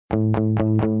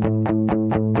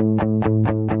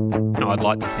I'd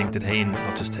like to think that he, and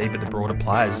not just he, but the broader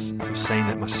players, have seen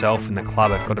that myself and the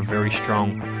club have got a very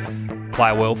strong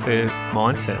player welfare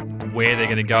mindset. Where they're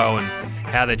going to go and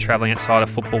how they're travelling outside of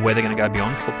football, where they're going to go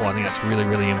beyond football. I think that's really,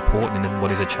 really important in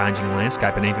what is a changing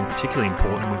landscape, and even particularly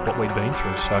important with what we've been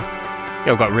through. So, yeah,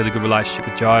 I've got a really good relationship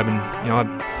with Job,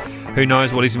 and who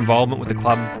knows what his involvement with the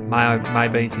club may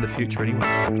be into the future anyway.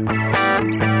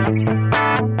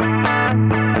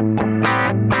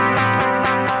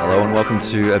 Hello and welcome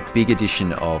to a big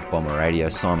edition of Bomber Radio.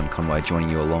 Simon Conway joining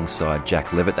you alongside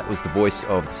Jack Levitt. That was the voice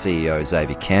of the CEO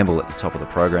Xavier Campbell at the top of the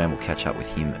program. We'll catch up with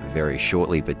him very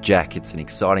shortly. But Jack, it's an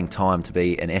exciting time to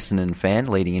be an Essendon fan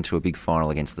leading into a big final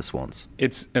against the Swans.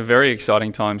 It's a very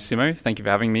exciting time, Simo. Thank you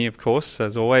for having me, of course,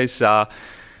 as always.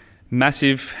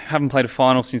 Massive. Haven't played a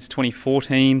final since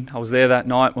 2014. I was there that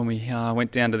night when we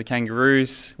went down to the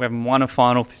Kangaroos. We haven't won a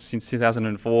final since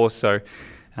 2004, so...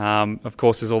 of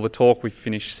course, there's all the talk. We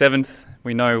finished 7th.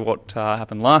 We know what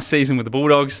happened last season with the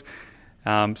Bulldogs.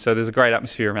 So there's a great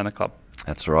atmosphere around the club.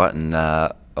 That's right. And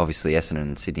obviously Essendon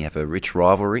and Sydney have a rich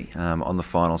rivalry on the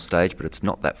final stage, but it's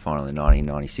not that final in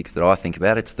 1996 that I think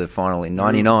about. It's the final in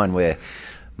 99 where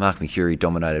Mark McCurry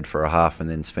dominated for a half and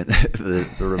then spent the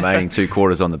remaining 2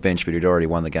 quarters on the bench, but he'd already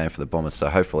won the game for the Bombers. So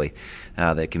hopefully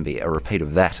there can be a repeat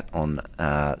of that on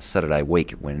Saturday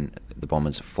week when the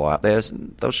Bombers fly up there.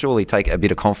 They'll surely take a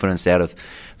bit of confidence out of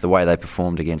the way they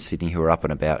performed against Sydney, who were up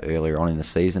and about earlier on in the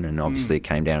season, and obviously it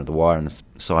came down to the wire and the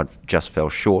side just fell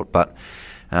short. But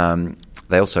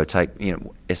they also take,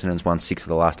 Essendon's won 6 of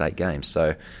the last 8 games,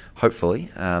 so hopefully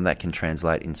that can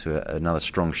translate into another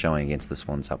strong showing against the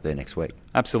Swans up there next week.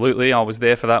 Absolutely. I was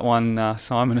there for that one,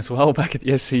 Simon, as well, back at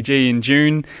the SCG in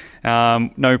June.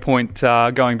 No point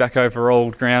going back over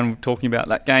old ground talking about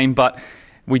that game, but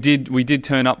we did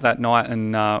turn up that night,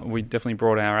 and we definitely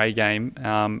brought our A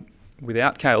game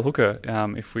without Cale Hooker.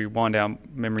 If we wind our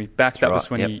memory back, that was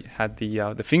when he had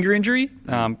the finger injury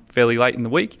fairly late in the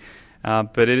week.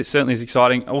 But it certainly is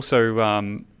exciting.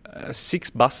 Also, 6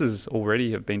 buses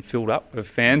already have been filled up of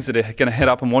fans that are going to head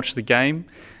up and watch the game.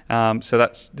 So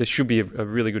there should be a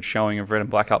really good showing of red and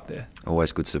black up there.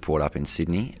 Always good support up in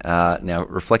Sydney. Now,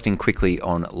 reflecting quickly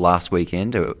on last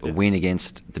weekend, a win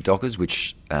against the Dockers,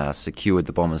 which secured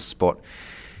the Bombers' spot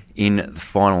in the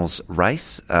finals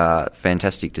race.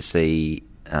 Fantastic to see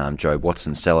Joe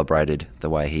Watson celebrated the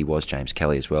way he was, James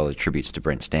Kelly as well, tributes to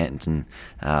Brent Stanton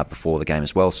before the game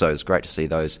as well. So it's great to see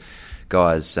those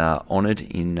guys honoured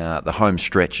in the home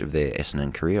stretch of their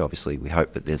Essendon career. Obviously, we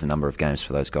hope that there's a number of games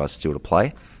for those guys still to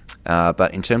play.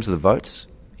 But in terms of the votes,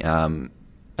 a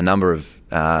number of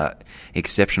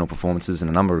exceptional performances and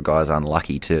a number of guys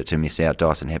unlucky to miss out.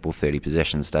 Dyson Heppel, 30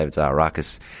 possessions. David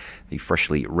Zaharakis, the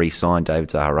freshly re-signed David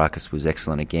Zaharakis, was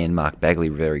excellent again. Mark Bagley,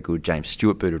 very good. James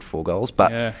Stewart booted 4 goals.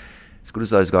 But as good as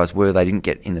those guys were, they didn't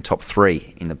get in the top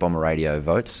 3 in the Bomber Radio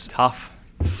votes. Tough.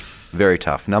 Very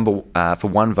tough. For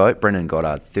 1 vote, Brendan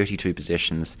Goddard, 32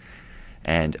 possessions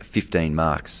and 15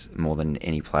 marks, more than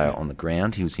any player on the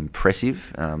ground. He was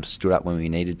impressive, stood up when we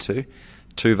needed to.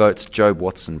 2 votes, Joe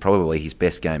Watson, probably his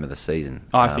best game of the season.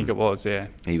 I think it was, yeah.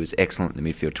 He was excellent in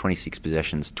the midfield, 26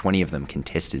 possessions, 20 of them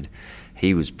contested.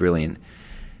 He was brilliant.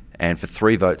 And for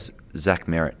 3 votes, Zach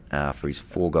Merritt for his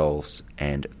 4 goals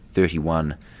and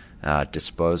 31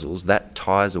 disposals. That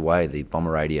ties away the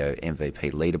Bomber Radio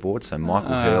MVP leaderboard. So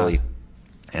Michael Hurley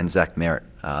and Zach Merritt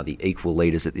are the equal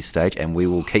leaders at this stage, and we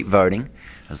will keep voting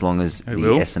as long as the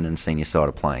Essendon senior side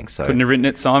are playing. So couldn't have written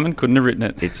it, Simon. Couldn't have written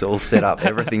it. It's all set up,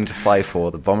 everything to play for.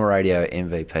 The Bomber Radio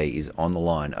MVP is on the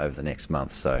line over the next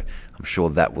month, so I'm sure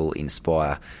that will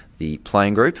inspire the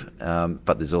playing group.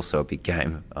 But there's also a big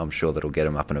game, I'm sure, that'll get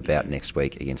them up and about next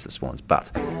week against the Swans.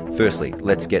 But firstly,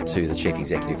 let's get to the Chief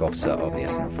Executive Officer of the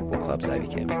Essendon Football Club,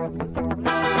 Xavier Campbell.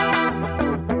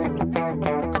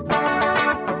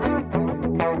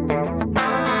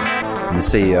 And the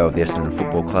CEO of the Essendon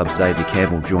Football Club, Xavier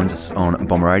Campbell, joins us on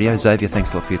Bomber Radio. Xavier,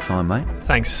 thanks a lot for your time, mate.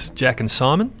 Thanks, Jack and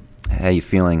Simon. How are you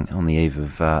feeling on the eve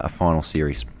of a final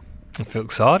series? I feel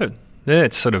excited. Yeah,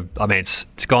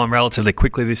 it's gone relatively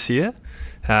quickly this year.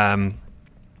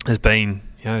 There's been,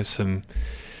 some,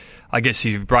 I guess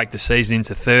if you break the season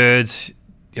into thirds,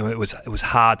 it was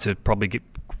hard to probably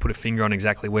put a finger on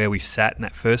exactly where we sat in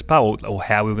that first part or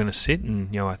how we were going to sit,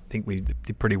 and I think we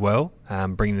did pretty well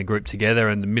bringing the group together.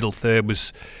 And the middle third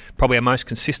was probably our most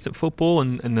consistent football,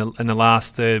 and the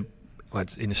last third,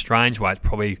 in a strange way, it's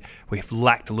probably we've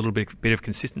lacked a little bit of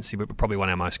consistency, but we probably won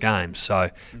our most games.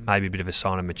 So maybe a bit of a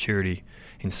sign of maturity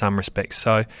in some respects.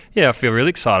 So yeah, I feel really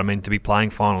excited. I mean, to be playing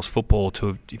finals football,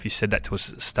 if you said that to us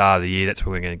at the start of the year, that's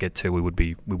where we're going to get to. We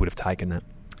would have taken that.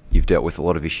 You've dealt with a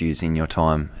lot of issues in your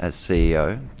time as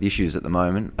CEO. The issues at the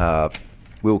moment are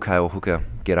Will Cale Hooker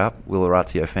get up? Will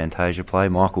Orazio Fantasia play?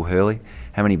 Michael Hurley?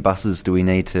 How many buses do we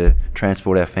need to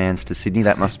transport our fans to Sydney?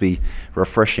 That must be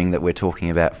refreshing that we're talking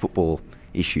about football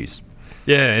issues.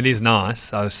 Yeah, it is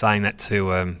nice. I was saying that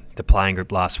to the playing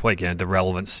group last week. The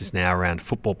relevance is now around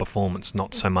football performance,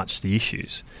 not so much the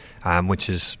issues, which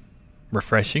is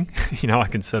refreshing. I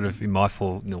can sort of, in my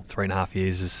 3.5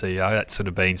 years as CEO, that's sort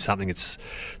of been something that's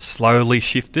slowly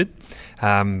shifted.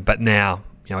 But now,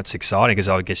 it's exciting because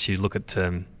I guess you look at,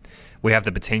 we have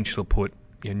the potential to put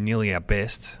nearly our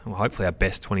best, or hopefully our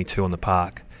best 22 on the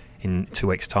park in 2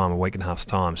 weeks' time, a week and a half's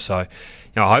time. So,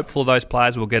 hopefully those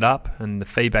players will get up, and the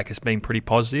feedback has been pretty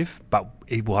positive, but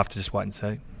we'll have to just wait and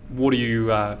see. What are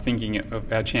you thinking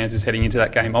of our chances heading into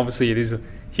that game? Obviously, it is a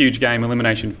huge game,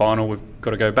 elimination final. We've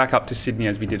got to go back up to Sydney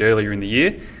as we did earlier in the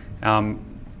year.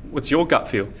 What's your gut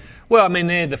feel? Well,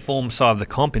 they're the form side of the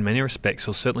comp in many respects,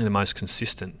 or certainly the most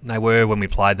consistent. They were when we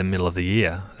played them middle of the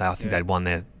year. I think they'd won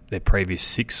their previous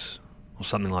 6 or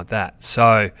something like that.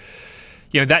 So,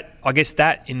 that, I guess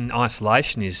that in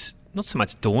isolation is not so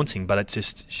much daunting, but it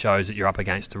just shows that you're up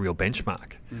against a real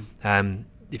benchmark.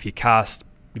 If you cast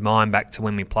your mind back to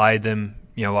when we played them,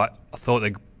 I thought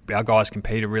our guys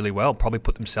competed really well, probably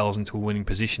put themselves into a winning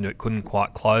position that couldn't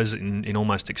quite close in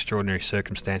almost extraordinary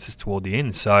circumstances toward the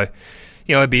end. So,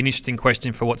 it'd be an interesting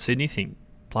question for what Sydney think,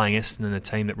 playing Essendon, a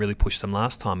team that really pushed them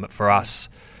last time. But for us,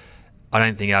 I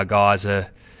don't think our guys are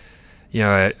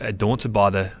daunted by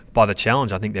the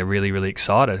challenge. I think they're really, really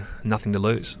excited. Nothing to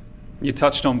lose. You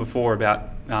touched on before about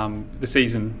the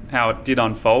season, how it did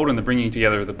unfold, and the bringing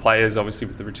together of the players, obviously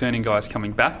with the returning guys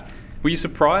coming back. Were you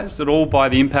surprised at all by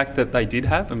the impact that they did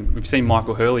have? And we've seen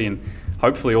Michael Hurley in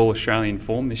hopefully all Australian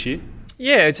form this year.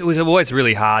 Yeah, it was always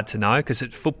really hard to know because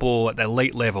at football at the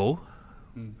elite level,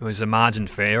 it was a margin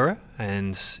for error,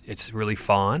 and it's really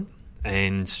fine.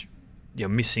 And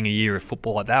missing a year of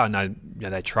football like that, I know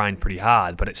they trained pretty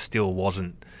hard, but it still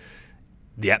wasn't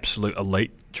the absolute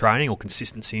elite training or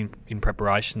consistency in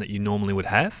preparation that you normally would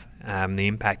have. The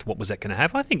impact, what was that going to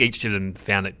have? I think each of them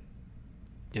found it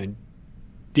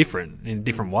different, in a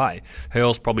different way.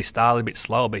 Hurl's probably started a bit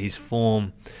slower, but his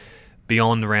form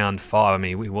beyond round 5,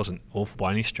 he wasn't awful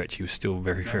by any stretch. He was still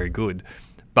very, very good.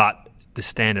 But the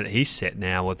standard he's set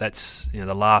now, well, that's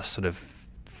the last sort of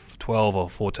 12 or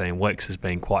 14 weeks has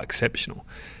been quite exceptional.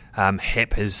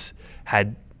 Hep has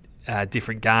had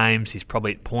different games. He's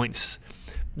probably at points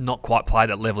not quite played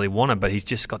at the level he wanted, but he's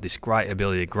just got this great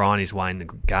ability to grind his way in the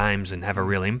games and have a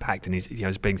real impact. And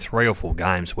there's been 3 or 4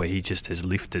 games where he just has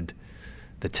lifted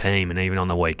the team, and even on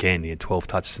the weekend he had 12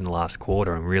 touches in the last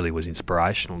quarter and really was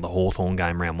inspirational. The Hawthorn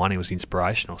game round 1, he was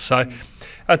inspirational. So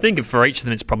I think for each of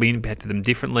them it's probably impacted them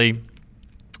differently.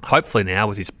 Hopefully now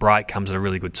with this break comes at a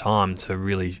really good time to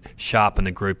really sharpen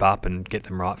the group up and get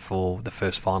them right for the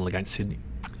first final against Sydney.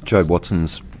 Joe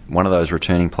Watson's one of those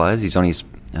returning players. He's on his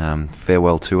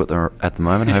farewell tour at the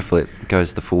moment. Hopefully it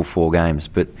goes the full 4 games.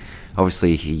 But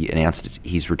obviously he announced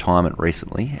his retirement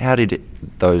recently. How did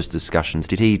those discussions,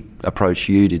 did he approach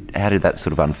you? How did that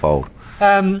sort of unfold?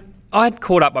 I'd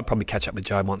caught up, I'd probably catch up with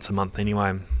Joe once a month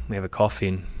anyway. We have a coffee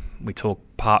and we talk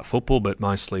part football, but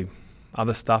mostly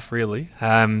other stuff really.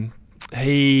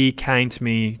 He came to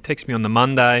me, texted me on the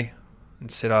Monday and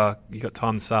said, you got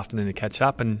time this afternoon to catch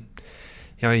up? And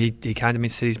he came to me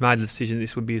and said he's made the decision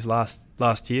this would be his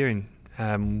last year,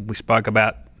 and we spoke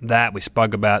about that. We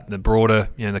spoke about the broader,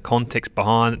 the context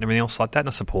behind it and everything else like that, and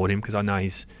I support him because I know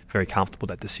he's very comfortable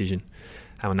with that decision.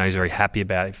 I know he's very happy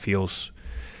about it. It feels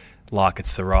like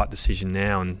it's the right decision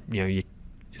now, and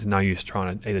there's no use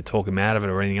trying to either talk him out of it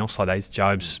or anything else like that.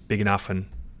 Job's big enough and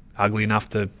ugly enough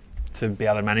to be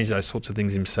able to manage those sorts of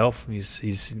things himself.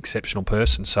 He's an exceptional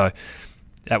person. So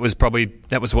that was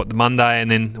what the Monday, and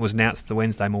then it was announced the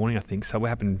Wednesday morning, I think. So it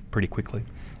happened pretty quickly.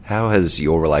 How has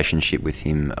your relationship with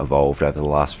him evolved over the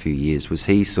last few years? Was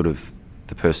he sort of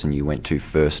the person you went to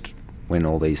first when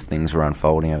all these things were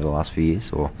unfolding over the last few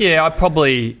years? Or yeah, I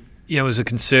probably it was a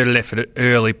concerted effort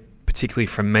early, particularly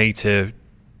from me to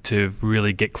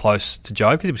really get close to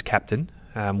Joe because he was captain.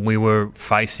 We were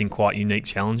facing quite unique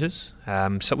challenges,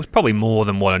 so it was probably more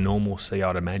than what a normal CEO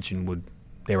I'd imagine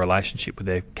their relationship with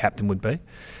their captain would be.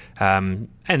 And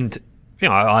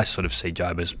I sort of see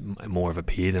Joe as more of a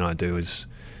peer than I do as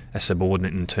a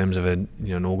subordinate in terms of an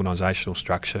organisational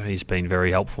structure. He's been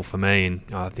very helpful for me, and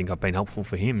I think I've been helpful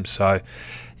for him. So I've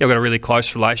got a really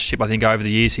close relationship. I think over the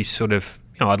years he's sort of,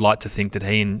 I'd like to think that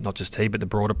he, and not just he, but the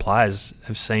broader players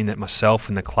have seen that myself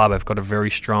and the club have got a very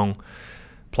strong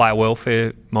player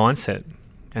welfare mindset,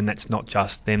 and that's not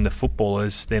just them the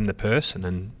footballers, them the person,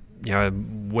 and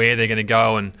where they're going to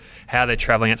go and how they're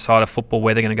travelling outside of football,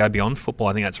 where they're going to go beyond football.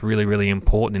 I think that's really, really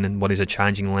important in what is a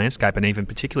changing landscape, and even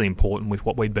particularly important with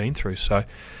what we've been through. So,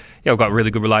 I've got a really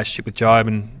good relationship with Job,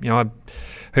 and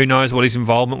who knows what his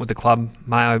involvement with the club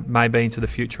may be into the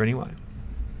future anyway.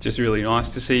 Just really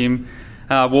nice to see him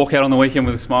walk out on the weekend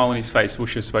with a smile on his face.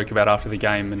 Woosha spoke about after the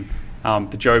game, and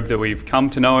the Job that we've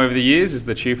come to know over the years is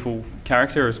the cheerful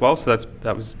character as well. So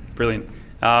that was brilliant.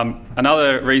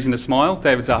 Another reason to smile: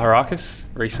 David Zaharakis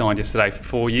re-signed yesterday for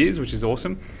 4 years, which is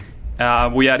awesome.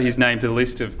 We add his name to the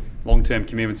list of long-term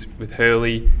commitments with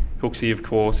Hurley, Hooksy, of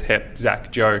course, Hep,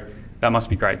 Zach, Joe. That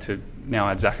must be great to now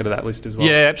add Zach to that list as well.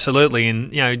 Yeah, absolutely.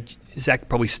 And Zach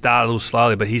probably started a little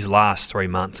slowly, but his last 3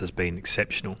 months has been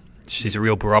exceptional. He's a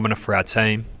real barometer for our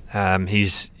team.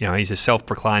 He's a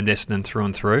self-proclaimed Essendon through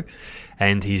and through,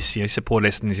 and he's supported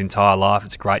Essendon his entire life.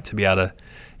 It's great to be able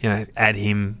to add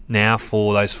him now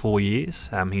for those 4 years.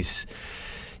 He's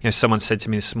someone said to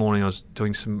me this morning, I was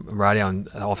doing some radio, and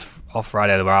off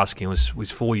radio they were asking,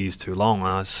 was 4 years too long? And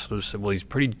I sort of said, well, he's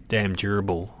pretty damn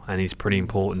durable, and he's pretty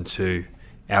important to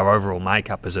our overall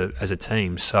makeup as a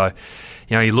team. So,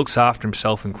 he looks after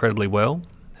himself incredibly well.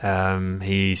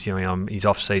 His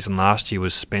off season last year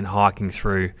was spent hiking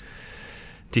through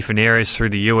different areas through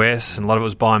the US, and a lot of it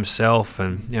was by himself.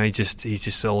 And he's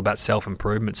just all about self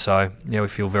improvement. So we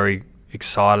feel very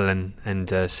excited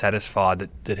and satisfied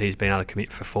that he's been able to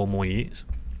commit for 4 more years.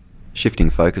 Shifting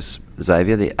focus,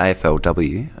 Xavier, the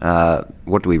AFLW,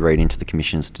 what do we read into the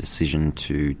Commission's decision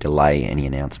to delay any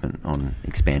announcement on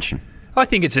expansion? I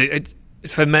think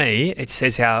for me, it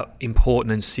says how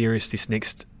important and serious this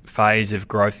next phase of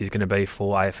growth is going to be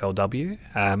for AFLW.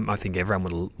 I think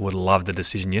everyone would love the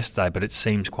decision yesterday, but it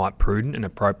seems quite prudent and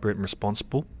appropriate and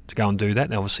responsible to go and do that.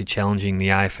 They're obviously challenging the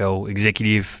AFL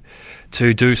executive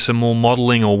to do some more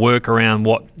modelling or work around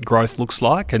what growth looks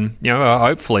like, and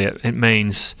hopefully it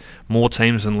means more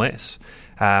teams and less.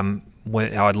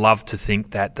 I'd love to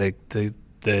think that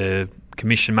the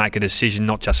Commission make a decision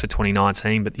not just for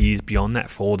 2019 but the years beyond that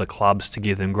for the clubs, to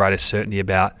give them greater certainty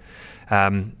about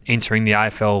entering the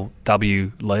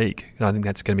AFLW league. I think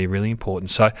that's going to be really important.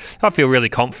 So I feel really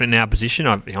confident in our position.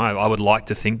 I would like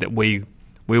to think that we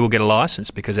will get a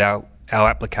licence, because our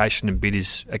application and bid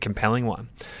is a compelling one.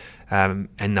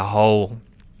 And the whole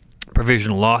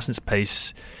provisional licence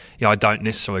piece, I don't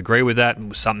necessarily agree with that. It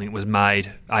was something that was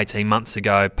made 18 months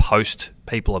ago, post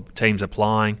teams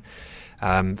applying.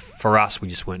 For us, we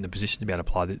just weren't in a position to be able to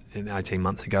apply 18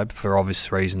 months ago, for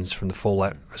obvious reasons from the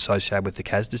fallout associated with the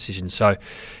CAS decision. So,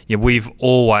 we've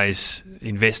always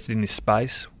invested in this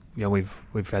space.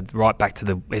 We've had right back to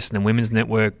the Essendon Women's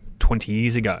Network 20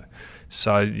 years ago.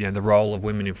 So, the role of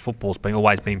women in football has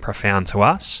always been profound to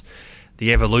us.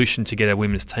 The evolution to get a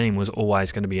women's team was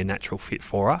always going to be a natural fit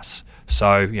for us.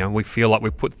 So, we feel like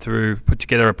we've put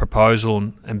together a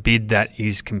proposal and bid that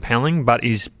is compelling, but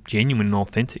is genuine and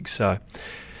authentic. So,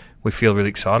 we feel really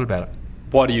excited about it.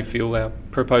 Why do you feel our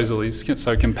proposal is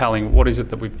so compelling? What is it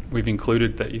that we've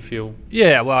included that you feel?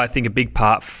 Yeah, well, I think a big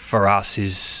part for us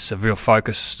is a real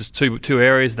focus. There's two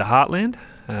areas: the Heartland,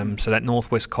 so that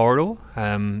Northwest corridor.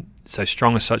 So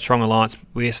strong alliance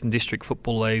with Essendon District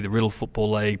Football League, the Riddle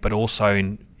Football League, but also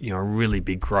in a really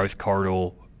big growth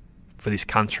corridor for this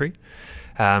country.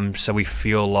 So we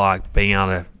feel like being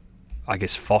able to,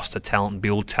 foster talent,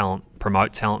 build talent,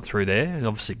 promote talent through there. And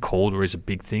obviously Calder is a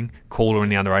big thing. Calder in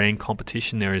the under-18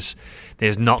 competition, there's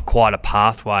not quite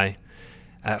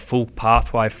a full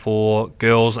pathway for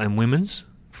girls and women's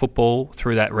football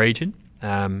through that region.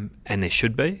 And there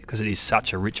should be, because it is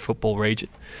such a rich football region.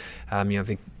 If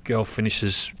a girl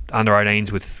finishes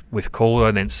under-18s with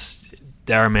Calder, then it's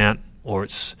Darramount or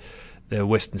it's the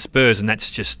Western Spurs, and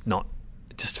that's just not.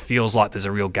 It just feels like there's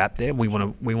a real gap there. We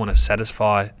want to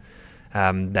satisfy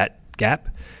that gap.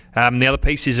 The other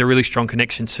piece is a really strong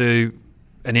connection to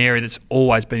an area that's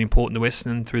always been important to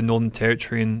Essendon through the Northern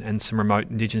Territory and some remote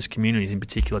Indigenous communities, in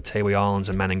particular Tiwi Islands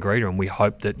and Maningrida. And we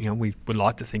hope that, we would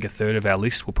like to think a third of our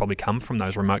list will probably come from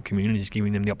those remote communities,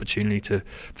 giving them the opportunity to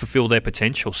fulfil their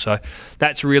potential. So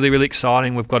that's really, really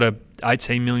exciting. We've got a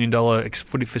 $18 million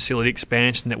footy facility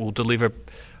expansion that will deliver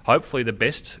hopefully the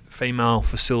best female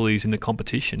facilities in the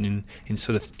competition in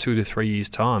sort of 2 to 3 years'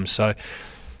 time. So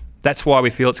that's why we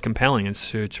feel it's compelling.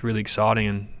 It's really exciting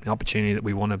and an opportunity that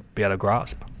we want to be able to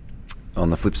grasp.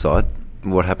 On the flip side,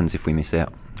 what happens if we miss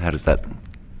out? How does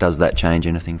that change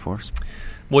anything for us?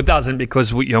 Well, it doesn't,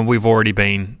 because we've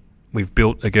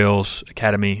built a girls'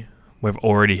 academy. We've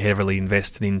already heavily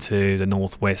invested into the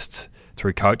Northwest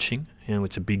through coaching.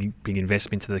 It's a big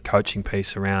investment to the coaching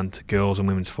piece around girls and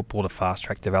women's football to fast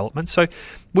track development. So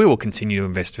we will continue to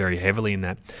invest very heavily in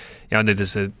that.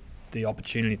 There's the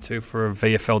opportunity too for a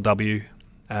VFLW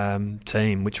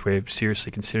team, which we're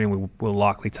seriously considering we will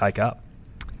likely take up.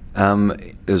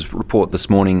 There was a report this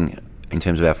morning in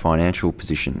terms of our financial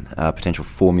position, potential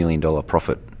 $4 million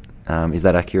profit. Is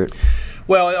that accurate?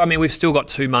 Well, I mean, we've still got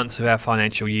 2 months of our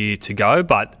financial year to go,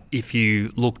 but if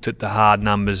you looked at the hard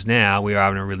numbers now, we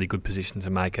are in a really good position to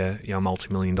make a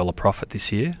multi-million-dollar profit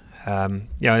this year.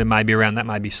 It may be around that,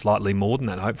 maybe slightly more than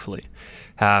that, hopefully.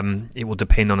 It will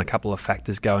depend on a couple of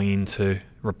factors going into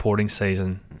reporting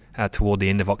season toward the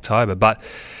end of October. But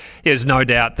there's no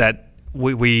doubt that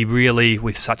we really,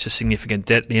 with such a significant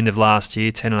debt at the end of last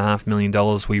year, $10.5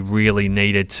 million, we really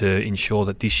needed to ensure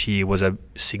that this year was a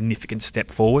significant step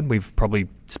forward. We've probably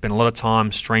spent a lot of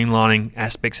time streamlining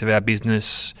aspects of our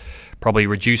business, probably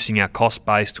reducing our cost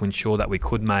base to ensure that we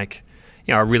could make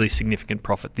a really significant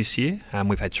profit this year.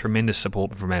 We've had tremendous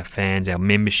support from our fans. Our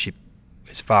membership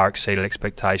has far exceeded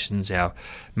expectations. Our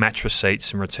match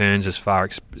receipts and returns has far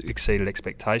exceeded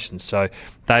expectations. So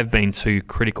they've been two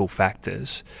critical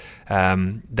factors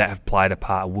that have played a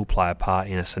part, or will play a part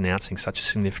in us announcing such a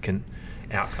significant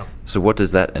outcome. So what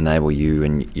does that enable you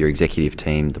and your executive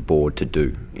team, the board, to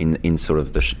do in sort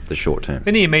of the short term?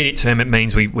 In the immediate term, it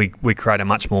means we create a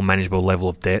much more manageable level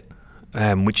of debt,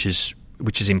 which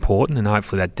is important, and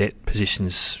hopefully that debt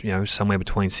positions somewhere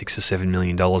between $6 or $7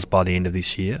 million by the end of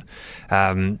this year,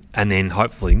 and then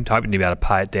hoping to be able to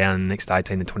pay it down in the next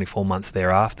 18 to 24 months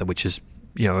thereafter, which is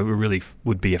it really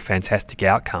would be a fantastic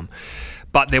outcome.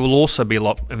 But there will also be a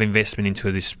lot of investment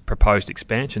into this proposed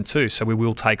expansion too. So we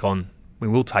will take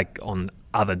on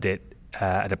other debt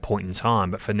at a point in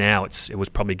time. But for now, it was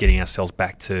probably getting ourselves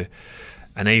back to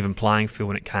an even playing field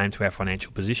when it came to our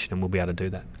financial position, and we'll be able to do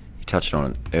that. You touched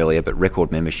on it earlier, but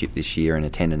record membership this year and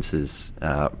attendances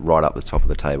right up the top of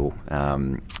the table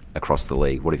across the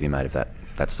league. What have you made of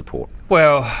that support?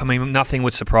 Well, I mean, nothing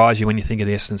would surprise you when you think of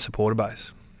the Essendon supporter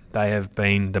base. They have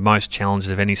been the most challenged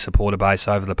of any supporter base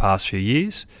over the past few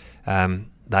years.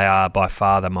 They are by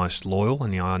far the most loyal,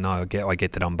 and I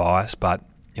get that I'm biased, but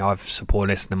I've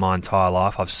supported Essendon my entire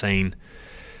life. I've seen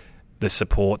the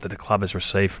support that the club has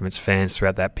received from its fans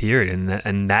throughout that period,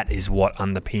 and that is what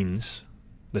underpins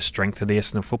the strength of the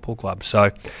Essendon Football Club.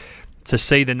 So to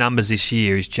see the numbers this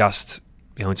year is just,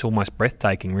 it's almost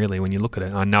breathtaking, really, when you look at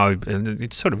it. I know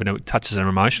it sort of it touches an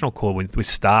emotional chord with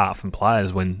staff and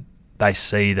players when they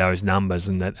see those numbers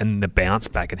and the bounce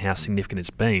back and how significant it's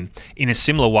been. In a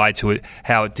similar way to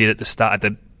how it did at the start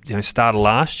of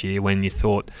last year, when you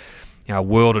thought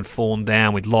world had fallen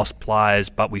down, we'd lost players,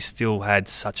 but we still had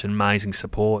such amazing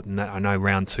support. And I know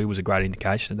round 2 was a great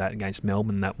indication of that against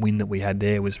Melbourne. That win that we had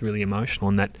there was really emotional,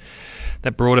 and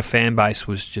that broader fan base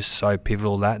was just so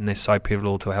pivotal. And they're so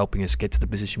pivotal to helping us get to the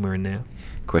position we're in now.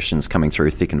 Questions coming through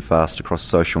thick and fast across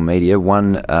social media.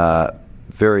 One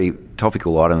very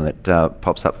topical item that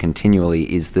pops up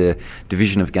continually is the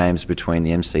division of games between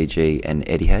the MCG and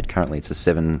Etihad. Currently it's a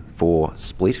 7-4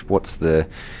 split. What's the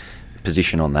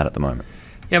position on that at the moment?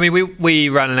 Yeah, I mean, we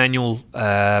run an annual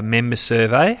member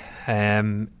survey,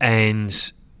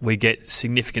 and we get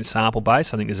significant sample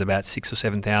base. I think there's about 6,000 or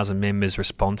 7,000 members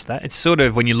respond to that. It's sort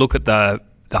of, when you look at the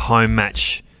home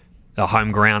match, the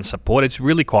home ground support, it's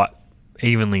really quite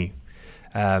evenly.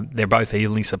 They're both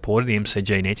evenly supported, the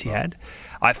MCG and Etihad.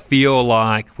 I feel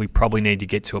like we probably need to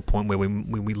get to a point where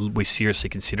we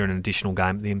seriously consider an additional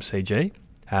game at the MCG.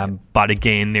 But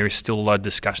again, there is still a lot of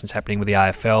discussions happening with the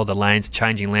AFL, the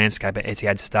changing landscape at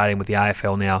Etihad Stadium with the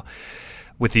AFL now,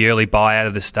 with the early buyout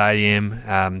of the stadium,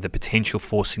 the potential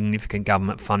for significant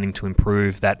government funding to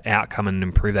improve that outcome and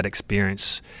improve that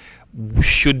experience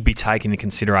should be taken into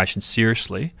consideration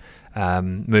seriously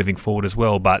moving forward as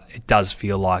well. But it does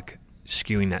feel like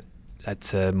skewing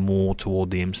that's more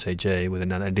toward the MCG with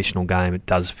another additional game. It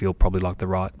does feel probably like the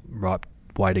right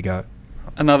way to go.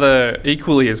 Another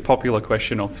equally as popular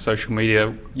question off social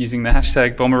media using the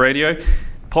hashtag Bomber Radio.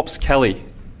 Pops Kelly,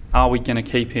 are we going to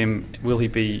keep him? Will he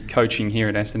be coaching here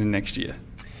at Essendon next year?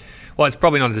 Well, it's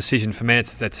probably not a decision for me.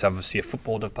 That's obviously a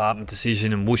football department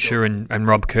decision, and Woosher and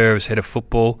Rob Kerr as head of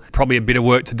football. Probably a bit of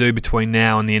work to do between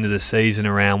now and the end of the season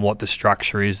around what the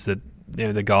structure is that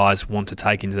the guys want to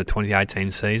take into the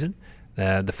 2018 season,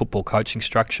 the football coaching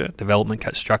structure, development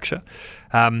structure.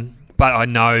 But I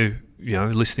know,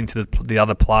 listening to the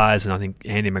other players, and I think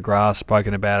Andy McGrath's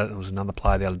spoken about it. There was another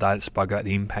player the other day that spoke about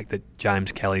the impact that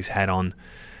James Kelly's had on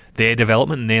their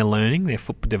development and their learning,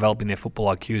 developing their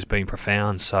football IQ has been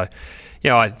profound. So,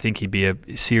 I think he'd be a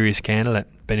serious candidate.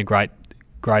 Been a great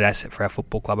asset for our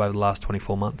football club over the last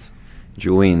 24 months.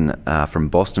 Julian from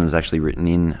Boston has actually written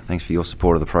in. Thanks for your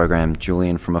support of the program,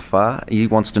 Julian from afar. He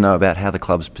wants to know about how the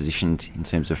club's positioned in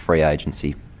terms of free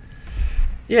agency.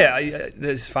 Yeah,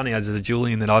 it's funny, as a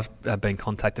Julian, that I've been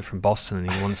contacted from Boston and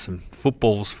he wants some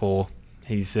footballs for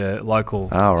his local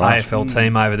AFL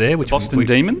team over there. Which Boston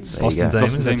Demons? Boston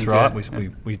Demons, that's right. Yeah.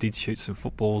 We did shoot some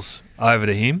footballs over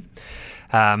to him.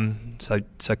 So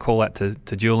call out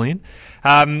to Julian.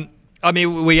 I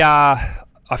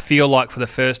feel like for the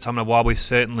first time in a while, we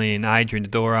certainly, in Adrian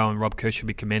Dodoro and Rob Kerr, should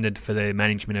be commended for their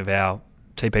management of our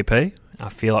TPP. I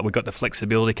feel like we've got the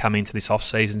flexibility coming into this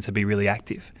off-season to be really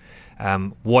active.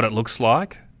 What it looks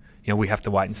like, we have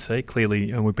to wait and see.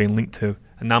 Clearly, we've been linked to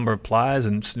a number of players,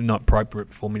 and it's not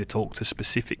appropriate for me to talk to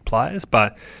specific players,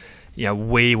 but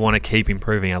we want to keep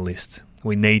improving our list.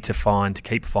 We need to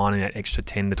keep finding that extra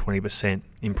 10 to 20%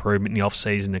 improvement in the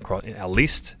off-season across our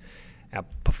list, our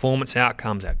performance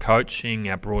outcomes, our coaching,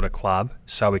 our broader club,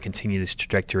 so we continue this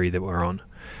trajectory that we're on.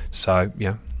 So,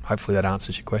 hopefully that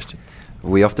answers your question.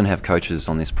 We often have coaches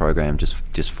on this program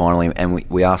just finally, and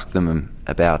we ask them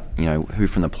about who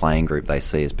from the playing group they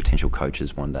see as potential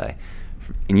coaches one day.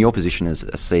 In your position as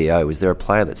a CEO, is there a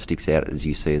player that sticks out as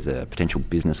you see as a potential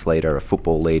business leader, a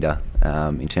football leader,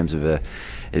 in terms of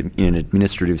in an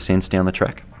administrative sense down the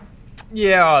track?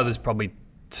 Yeah, there's probably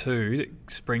two that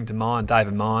spring to mind.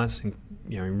 David Myers,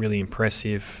 really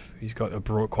impressive. He's got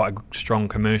quite a strong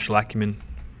commercial acumen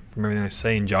from everything I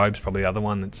see. And Job's probably the other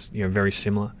one that's very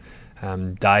similar.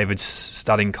 David's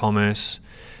studying commerce.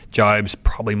 Job's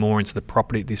probably more into the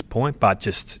property at this point, but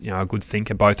just a good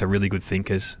thinker. Both are really good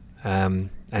thinkers,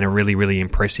 and are really, really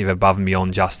impressive above and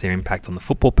beyond just their impact on the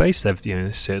football piece.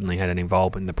 They've certainly had an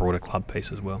involvement in the broader club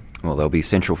piece as well. Well, there'll be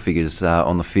central figures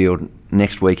on the field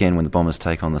next weekend when the Bombers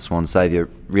take on the Swans. Xavier,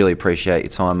 really appreciate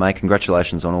your time, mate.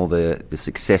 Congratulations on all the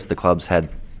success the club's had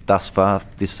thus far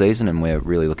this season, and we're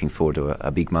really looking forward to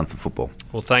a big month of football.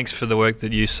 Well, thanks for the work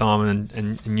that you, Simon,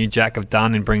 and you, Jack, have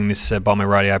done in bringing this Bomber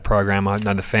Radio program. I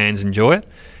know the fans enjoy it,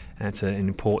 and it's an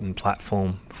important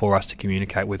platform for us to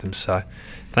communicate with them. So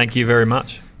thank you very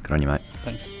much. Good on you, mate.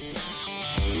 Thanks.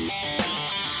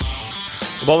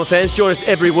 The Bomber fans join us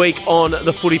every week on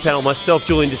the Footy Panel. Myself,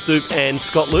 Julian DeStoop, and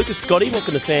Scott Lucas. Scotty, what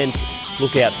can the fans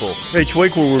look out for? Each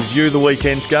week we'll review the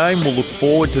weekend's game, we'll look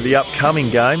forward to the upcoming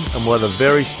game, and we'll have a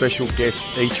very special guest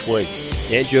each week.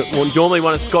 Yeah, normally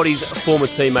one of Scotty's former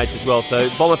teammates as well. So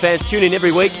Bomber fans, tune in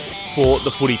every week for the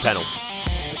Footy Panel.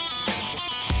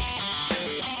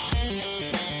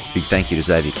 Big thank you to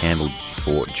Xavier Campbell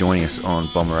for joining us on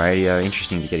Bomber Radio.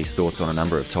 Interesting to get his thoughts on a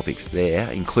number of topics there,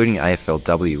 including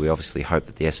AFLW. We obviously hope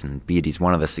that the Essendon bid is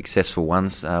one of the successful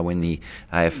ones when the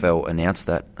AFL announced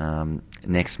that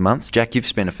next month. Jack, you've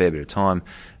spent a fair bit of time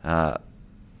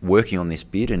working on this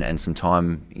bid and some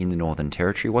time in the Northern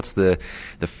Territory. What's the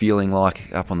feeling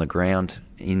like up on the ground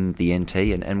in the NT,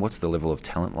 and what's the level of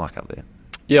talent like up there?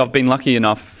 Yeah, I've been lucky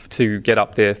enough to get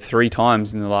up there 3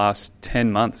 times in the last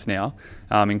 10 months now,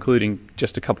 including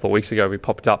just a couple of weeks ago we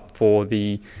popped up for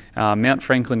the Mount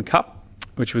Franklin Cup,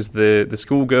 which was the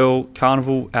schoolgirl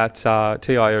carnival at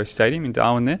TIO Stadium in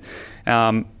Darwin there.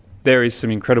 There is some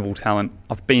incredible talent.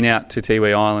 I've been out to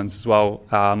Tiwi Islands as well.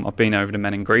 I've been over to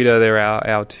Maningrida. They're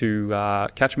our 2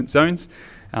 catchment zones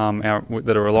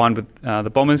that are aligned with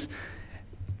the Bombers.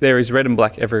 There is red and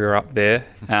black everywhere up there.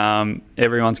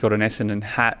 Everyone's got an Essendon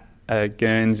hat, a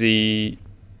Guernsey,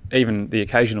 even the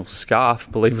occasional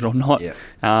scarf, believe it or not.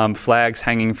 Yeah. Flags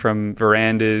hanging from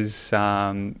verandas,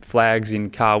 flags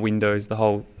in car windows, the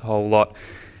whole lot.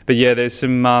 But yeah, there's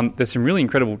some really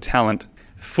incredible talent.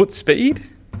 Foot speed.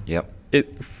 Yep.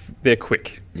 They're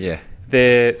quick. Yeah.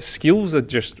 Their skills are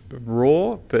just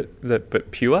raw,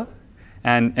 but pure.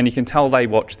 And you can tell they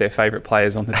watch their favourite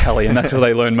players on the telly, and that's where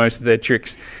they learn most of their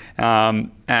tricks.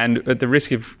 And at the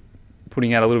risk of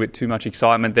putting out a little bit too much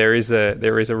excitement, there is a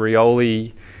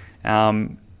Rioli,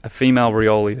 a female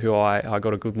Rioli who I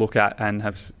got a good look at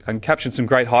and captured some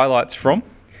great highlights from.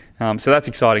 So that's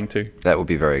exciting too. That would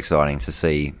be very exciting to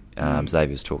see.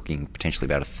 Xavier's talking potentially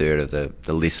about a third of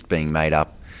the list being made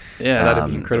up. Yeah, that'd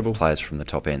be incredible. Players from the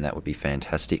top end, that would be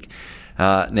fantastic.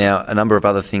 Now, a number of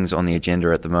other things on the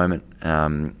agenda at the moment,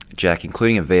 Jack,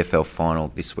 including a VFL final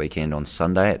this weekend on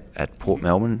Sunday at Port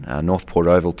Melbourne, North Port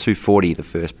Oval, 2:40 the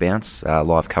first bounce,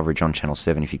 live coverage on Channel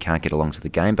 7 if you can't get along to the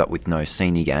game, but with no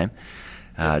senior game.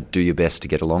 Do your best to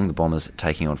get along. The Bombers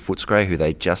taking on Footscray, who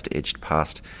they just edged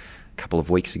past a couple of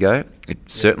weeks ago. It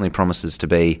certainly promises to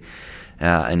be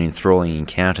an enthralling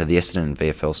encounter. The Essendon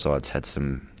VFL sides had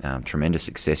some tremendous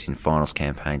success in finals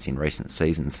campaigns in recent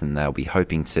seasons, and they'll be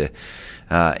hoping to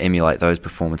emulate those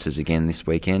performances again this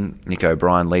weekend. Nick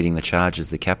O'Brien leading the charge as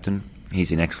the captain.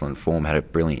 He's in excellent form, had a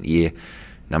brilliant year.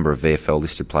 Number of VFL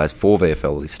listed players, 4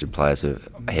 VFL listed players are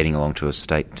heading along to a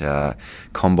state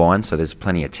combine, so there's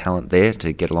plenty of talent there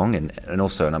to get along, and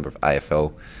also a number of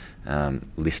AFL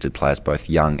listed players, both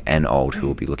young and old, who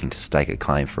will be looking to stake a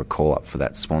claim for a call-up for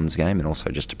that Swans game, and also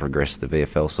just to progress the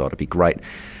VFL side. It'd be great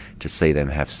to see them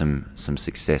have some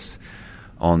success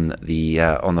on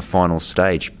the final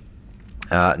stage.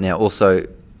 Now, also,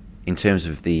 in terms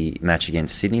of the match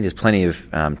against Sydney, there's plenty of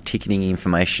ticketing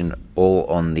information all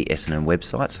on the Essendon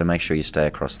website, so make sure you stay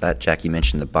across that. Jack, you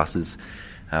mentioned the buses.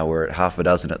 We're at half a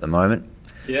dozen at the moment.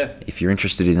 Yeah. If you're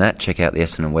interested in that, check out the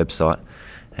Essendon website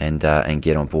and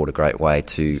get on board. A great way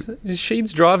to... Is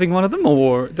Sheeds driving one of them,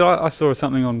 or I saw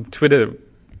something on Twitter?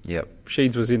 Yep.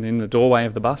 Sheeds was in the doorway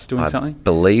of the bus doing something? I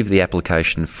believe the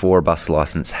application for a bus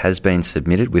licence has been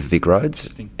submitted with Vic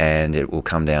Roads, and it will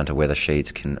come down to whether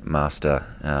Sheeds can master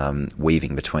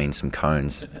weaving between some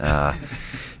cones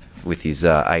with his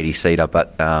 80-seater.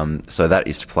 But so that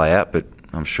is to play out, but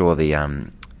I'm sure the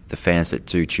fans that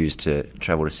do choose to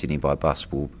travel to Sydney by bus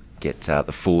will get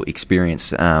the full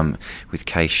experience with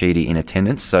Kay Sheedy in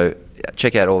attendance. So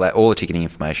check out all the ticketing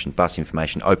information, bus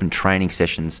information, open training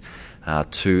sessions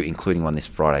too, including one this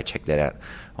Friday. Check that out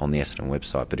on the Essendon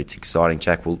website. But it's exciting,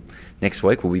 Jack. Next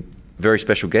week will be a very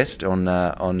special guest on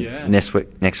next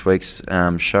week's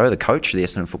show, the coach of the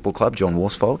Essendon Football Club, John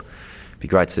Worsfold. It'd be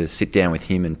great to sit down with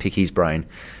him and pick his brain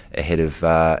ahead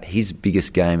of his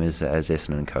biggest game as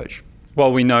Essendon coach.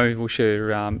 Well, we know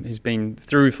Woosha has been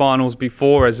through finals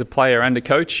before as a player and a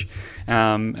coach,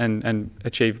 and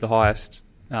achieved the highest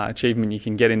achievement you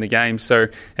can get in the game. So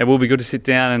it will be good to sit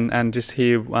down and just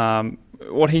hear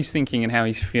what he's thinking and how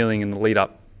he's feeling in the lead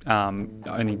up,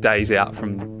 only days out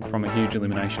from a huge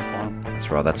elimination final. That's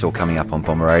right, that's all coming up on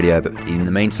Bomber Radio. But in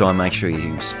the meantime, make sure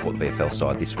you support the VFL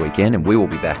side this weekend, and we will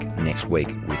be back next week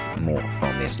with more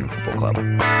from the Essendon Football Club.